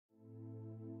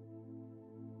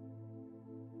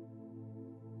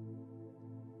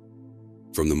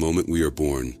From the moment we are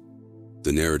born,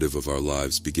 the narrative of our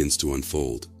lives begins to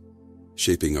unfold,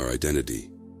 shaping our identity.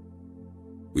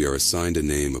 We are assigned a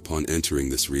name upon entering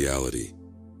this reality,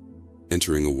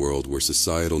 entering a world where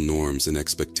societal norms and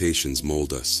expectations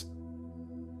mold us.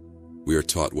 We are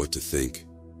taught what to think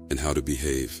and how to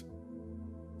behave,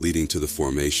 leading to the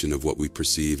formation of what we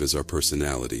perceive as our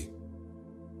personality,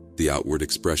 the outward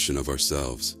expression of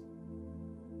ourselves.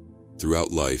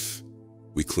 Throughout life,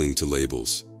 we cling to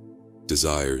labels,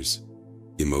 desires,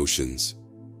 emotions,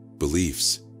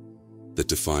 beliefs that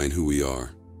define who we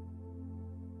are.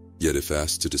 Yet if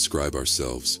asked to describe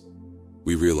ourselves,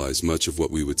 we realize much of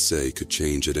what we would say could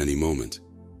change at any moment.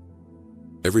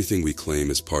 Everything we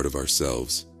claim as part of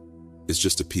ourselves is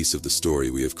just a piece of the story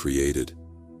we have created,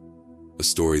 a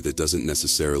story that doesn't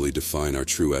necessarily define our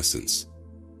true essence.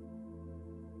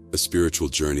 A spiritual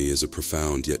journey is a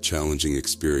profound yet challenging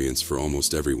experience for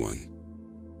almost everyone,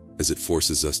 as it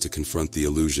forces us to confront the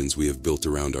illusions we have built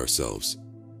around ourselves.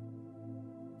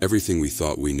 Everything we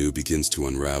thought we knew begins to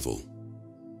unravel,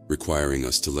 requiring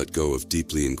us to let go of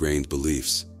deeply ingrained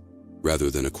beliefs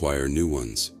rather than acquire new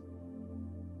ones.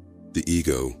 The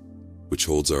ego, which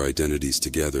holds our identities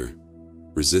together,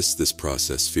 resists this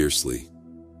process fiercely.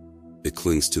 It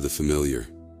clings to the familiar,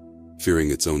 fearing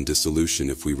its own dissolution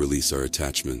if we release our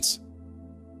attachments.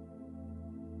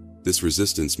 This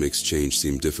resistance makes change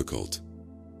seem difficult,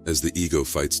 as the ego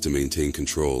fights to maintain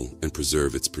control and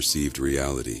preserve its perceived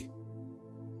reality.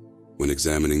 When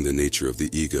examining the nature of the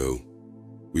ego,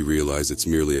 we realize it's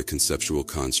merely a conceptual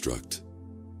construct.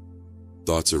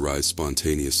 Thoughts arise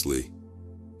spontaneously,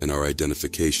 and our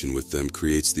identification with them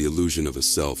creates the illusion of a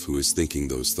self who is thinking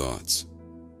those thoughts.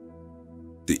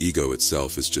 The ego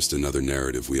itself is just another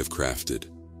narrative we have crafted.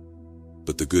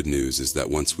 But the good news is that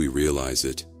once we realize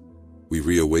it, we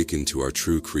reawaken to our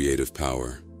true creative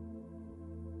power.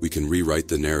 We can rewrite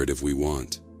the narrative we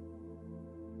want.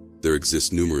 There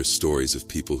exist numerous stories of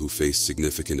people who faced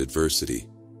significant adversity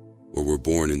or were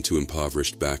born into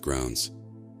impoverished backgrounds,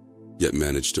 yet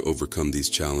managed to overcome these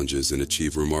challenges and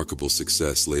achieve remarkable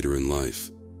success later in life.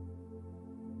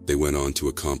 They went on to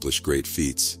accomplish great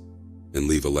feats and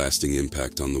leave a lasting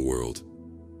impact on the world.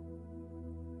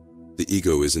 The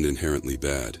ego isn't inherently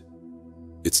bad.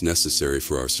 It's necessary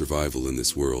for our survival in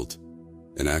this world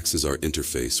and acts as our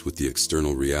interface with the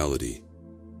external reality.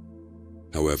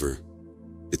 However,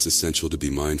 it's essential to be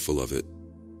mindful of it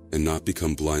and not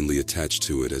become blindly attached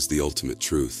to it as the ultimate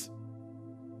truth.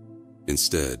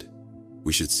 Instead,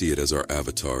 we should see it as our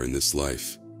avatar in this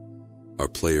life, our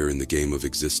player in the game of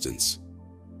existence.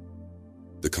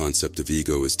 The concept of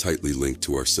ego is tightly linked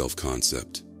to our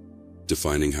self-concept,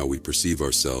 defining how we perceive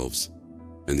ourselves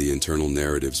and the internal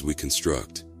narratives we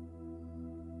construct.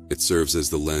 It serves as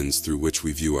the lens through which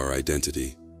we view our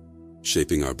identity,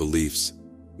 shaping our beliefs,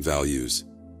 values,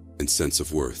 and sense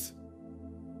of worth.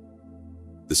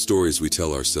 The stories we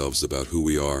tell ourselves about who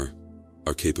we are,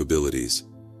 our capabilities,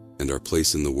 and our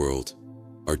place in the world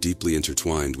are deeply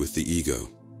intertwined with the ego.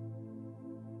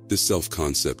 This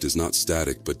self-concept is not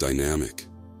static but dynamic,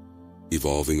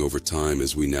 evolving over time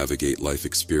as we navigate life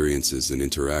experiences and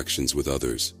interactions with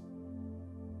others.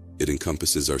 It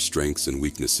encompasses our strengths and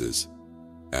weaknesses,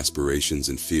 aspirations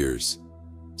and fears,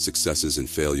 successes and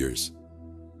failures,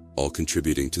 all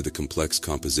contributing to the complex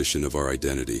composition of our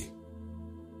identity.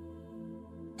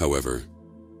 However,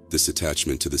 this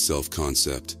attachment to the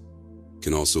self-concept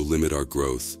can also limit our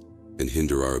growth and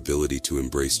hinder our ability to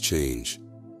embrace change.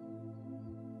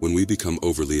 When we become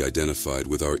overly identified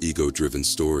with our ego-driven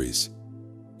stories,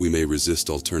 we may resist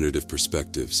alternative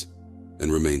perspectives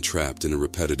and remain trapped in a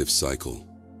repetitive cycle.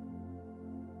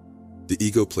 The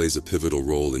ego plays a pivotal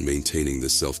role in maintaining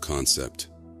this self-concept,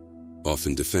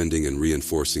 often defending and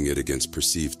reinforcing it against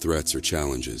perceived threats or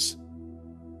challenges.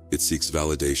 It seeks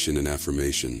validation and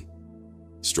affirmation,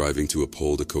 striving to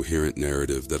uphold a coherent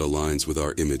narrative that aligns with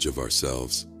our image of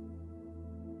ourselves.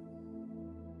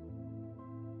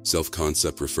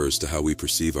 Self-concept refers to how we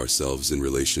perceive ourselves in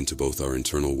relation to both our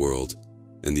internal world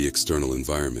and the external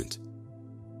environment.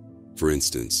 For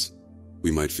instance,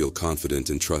 we might feel confident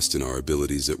and trust in our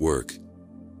abilities at work,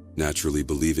 naturally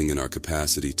believing in our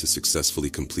capacity to successfully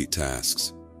complete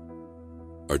tasks.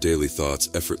 Our daily thoughts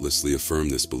effortlessly affirm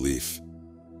this belief,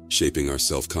 shaping our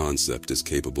self-concept as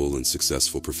capable and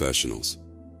successful professionals.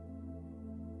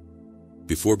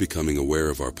 Before becoming aware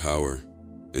of our power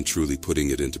and truly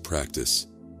putting it into practice,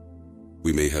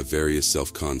 we may have various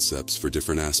self-concepts for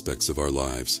different aspects of our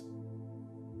lives.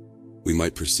 We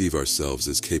might perceive ourselves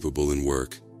as capable in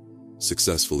work,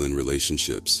 successful in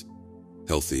relationships,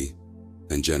 healthy,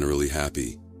 and generally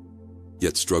happy,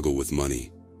 yet struggle with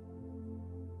money.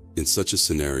 In such a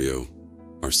scenario,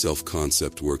 Our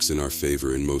self-concept works in our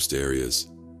favor in most areas,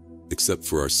 except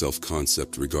for our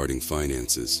self-concept regarding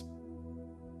finances.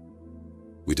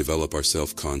 We develop our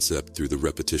self-concept through the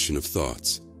repetition of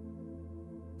thoughts.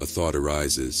 A thought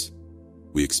arises,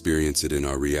 we experience it in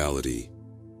our reality,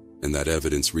 and that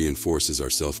evidence reinforces our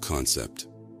self-concept.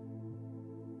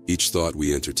 Each thought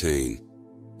we entertain,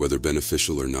 whether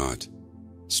beneficial or not,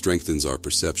 strengthens our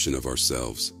perception of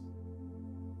ourselves.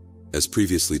 As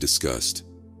previously discussed,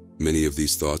 many of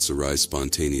these thoughts arise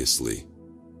spontaneously,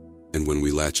 and when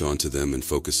we latch onto them and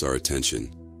focus our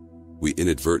attention, we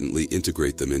inadvertently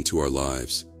integrate them into our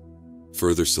lives,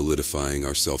 further solidifying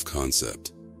our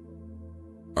self-concept.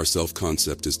 Our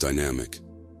self-concept is dynamic,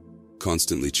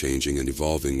 constantly changing and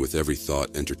evolving with every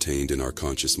thought entertained in our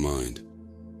conscious mind.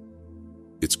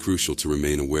 It's crucial to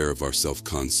remain aware of our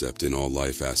self-concept in all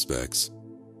life aspects,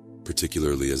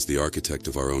 particularly as the architect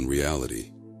of our own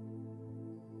reality.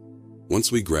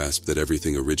 Once we grasp that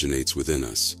everything originates within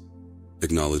us,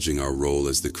 acknowledging our role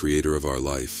as the creator of our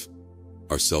life,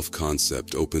 our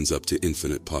self-concept opens up to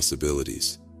infinite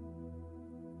possibilities.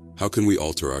 How can we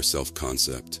alter our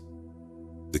self-concept?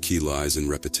 The key lies in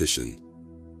repetition,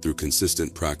 through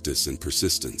consistent practice and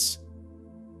persistence.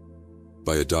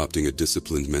 By adopting a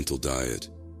disciplined mental diet,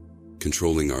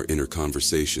 controlling our inner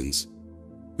conversations,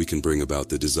 we can bring about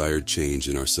the desired change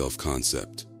in our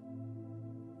self-concept.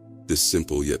 This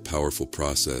simple yet powerful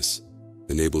process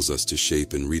enables us to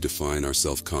shape and redefine our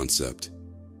self-concept,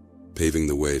 paving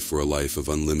the way for a life of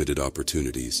unlimited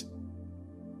opportunities.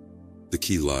 The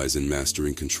key lies in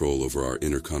mastering control over our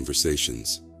inner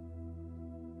conversations.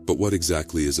 But what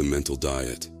exactly is a mental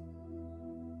diet?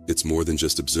 It's more than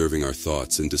just observing our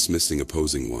thoughts and dismissing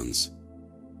opposing ones.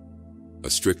 A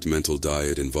strict mental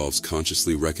diet involves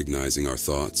consciously recognizing our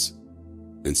thoughts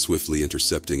and swiftly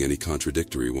intercepting any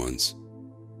contradictory ones,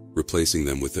 replacing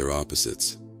them with their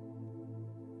opposites.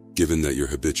 Given that your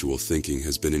habitual thinking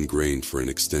has been ingrained for an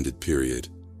extended period,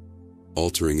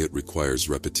 altering it requires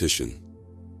repetition,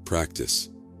 practice,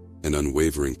 and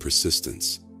unwavering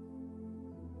persistence.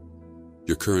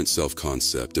 Your current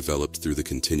self-concept developed through the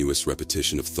continuous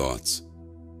repetition of thoughts,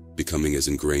 becoming as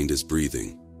ingrained as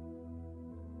breathing.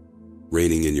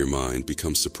 Reigning in your mind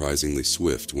becomes surprisingly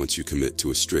swift once you commit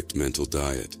to a strict mental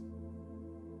diet.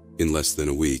 In less than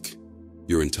a week,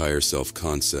 your entire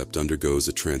self-concept undergoes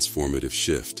a transformative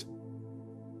shift.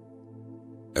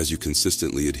 As you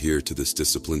consistently adhere to this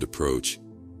disciplined approach,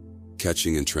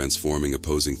 catching and transforming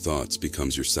opposing thoughts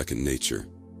becomes your second nature.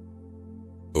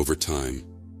 Over time,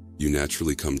 you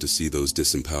naturally come to see those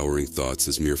disempowering thoughts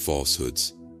as mere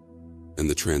falsehoods, and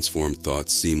the transformed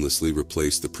thoughts seamlessly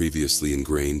replace the previously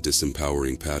ingrained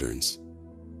disempowering patterns.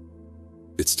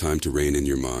 It's time to rein in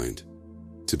your mind,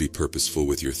 to be purposeful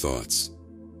with your thoughts.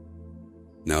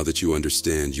 Now that you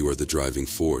understand you are the driving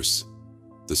force,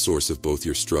 the source of both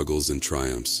your struggles and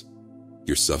triumphs,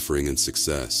 your suffering and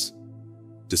success,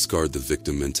 discard the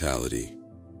victim mentality.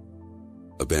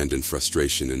 Abandon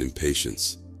frustration and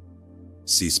impatience.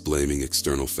 Cease blaming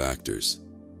external factors.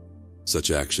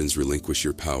 Such actions relinquish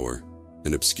your power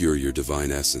and obscure your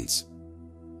divine essence.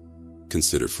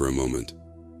 Consider for a moment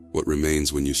what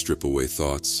remains when you strip away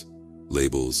thoughts,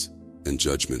 labels, and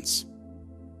judgments.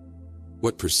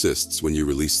 What persists when you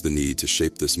release the need to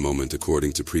shape this moment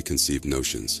according to preconceived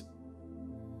notions?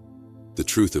 The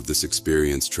truth of this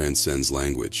experience transcends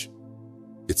language.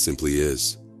 It simply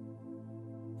is.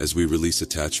 As we release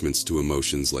attachments to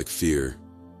emotions like fear,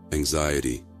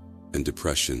 anxiety, and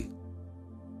depression,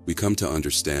 we come to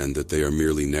understand that they are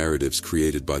merely narratives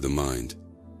created by the mind,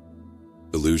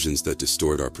 illusions that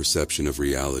distort our perception of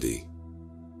reality.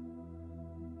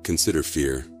 Consider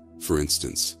fear, for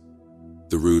instance,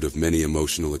 the root of many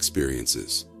emotional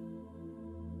experiences.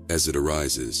 As it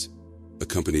arises,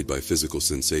 accompanied by physical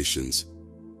sensations,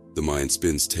 the mind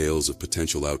spins tales of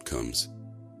potential outcomes,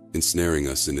 ensnaring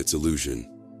us in its illusion.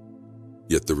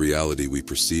 Yet the reality we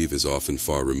perceive is often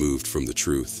far removed from the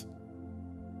truth.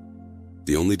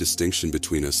 The only distinction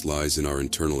between us lies in our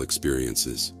internal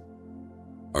experiences.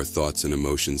 Our thoughts and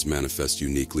emotions manifest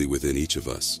uniquely within each of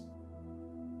us.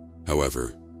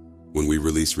 However, when we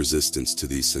release resistance to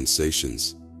these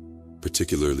sensations,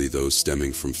 particularly those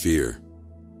stemming from fear,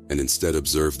 and instead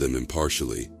observe them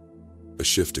impartially, a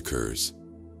shift occurs.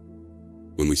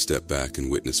 When we step back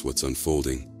and witness what's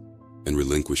unfolding, and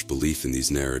relinquish belief in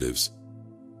these narratives,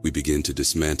 we begin to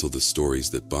dismantle the stories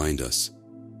that bind us.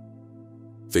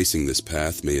 Facing this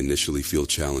path may initially feel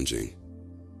challenging.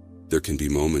 There can be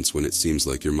moments when it seems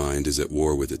like your mind is at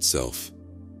war with itself,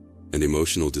 and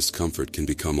emotional discomfort can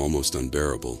become almost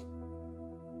unbearable.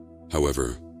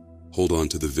 However, hold on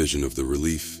to the vision of the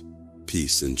relief,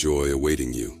 peace, and joy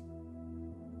awaiting you.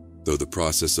 Though the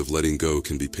process of letting go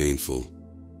can be painful,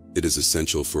 it is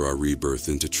essential for our rebirth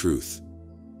into truth.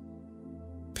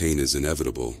 Pain is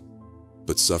inevitable,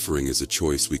 but suffering is a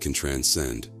choice we can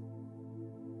transcend.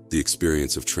 The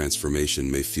experience of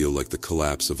transformation may feel like the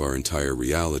collapse of our entire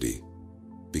reality,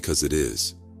 because it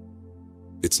is.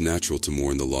 It's natural to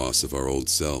mourn the loss of our old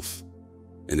self,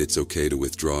 and it's okay to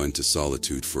withdraw into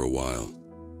solitude for a while,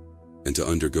 and to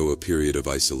undergo a period of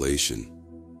isolation.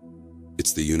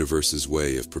 It's the universe's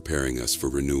way of preparing us for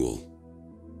renewal.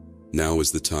 Now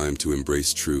is the time to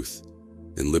embrace truth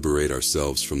and liberate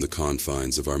ourselves from the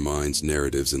confines of our mind's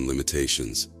narratives and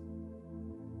limitations.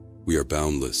 We are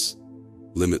boundless,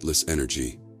 limitless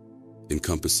energy,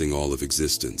 encompassing all of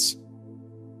existence.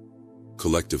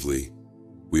 Collectively,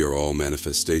 we are all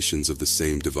manifestations of the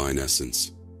same divine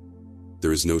essence.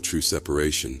 There is no true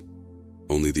separation,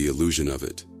 only the illusion of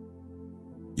it.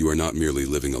 You are not merely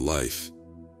living a life,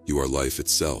 you are life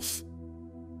itself.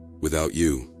 Without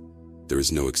you, there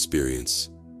is no experience,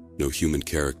 no human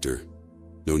character,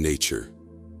 no nature.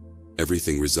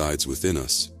 Everything resides within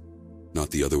us,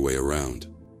 not the other way around.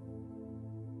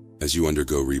 As you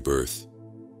undergo rebirth,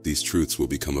 these truths will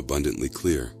become abundantly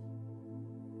clear.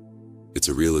 It's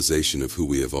a realization of who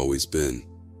we have always been,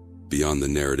 beyond the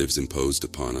narratives imposed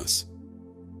upon us.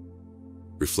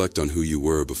 Reflect on who you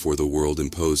were before the world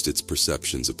imposed its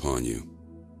perceptions upon you.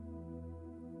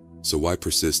 So why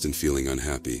persist in feeling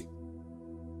unhappy?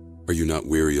 Are you not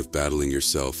weary of battling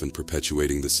yourself and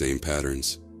perpetuating the same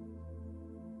patterns?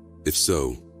 If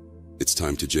so, it's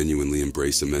time to genuinely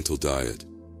embrace a mental diet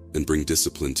and bring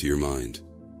discipline to your mind.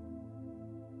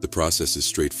 The process is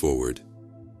straightforward,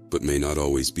 but may not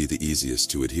always be the easiest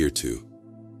to adhere to.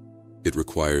 It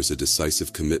requires a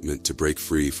decisive commitment to break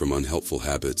free from unhelpful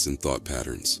habits and thought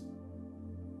patterns.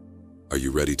 Are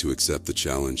you ready to accept the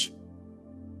challenge?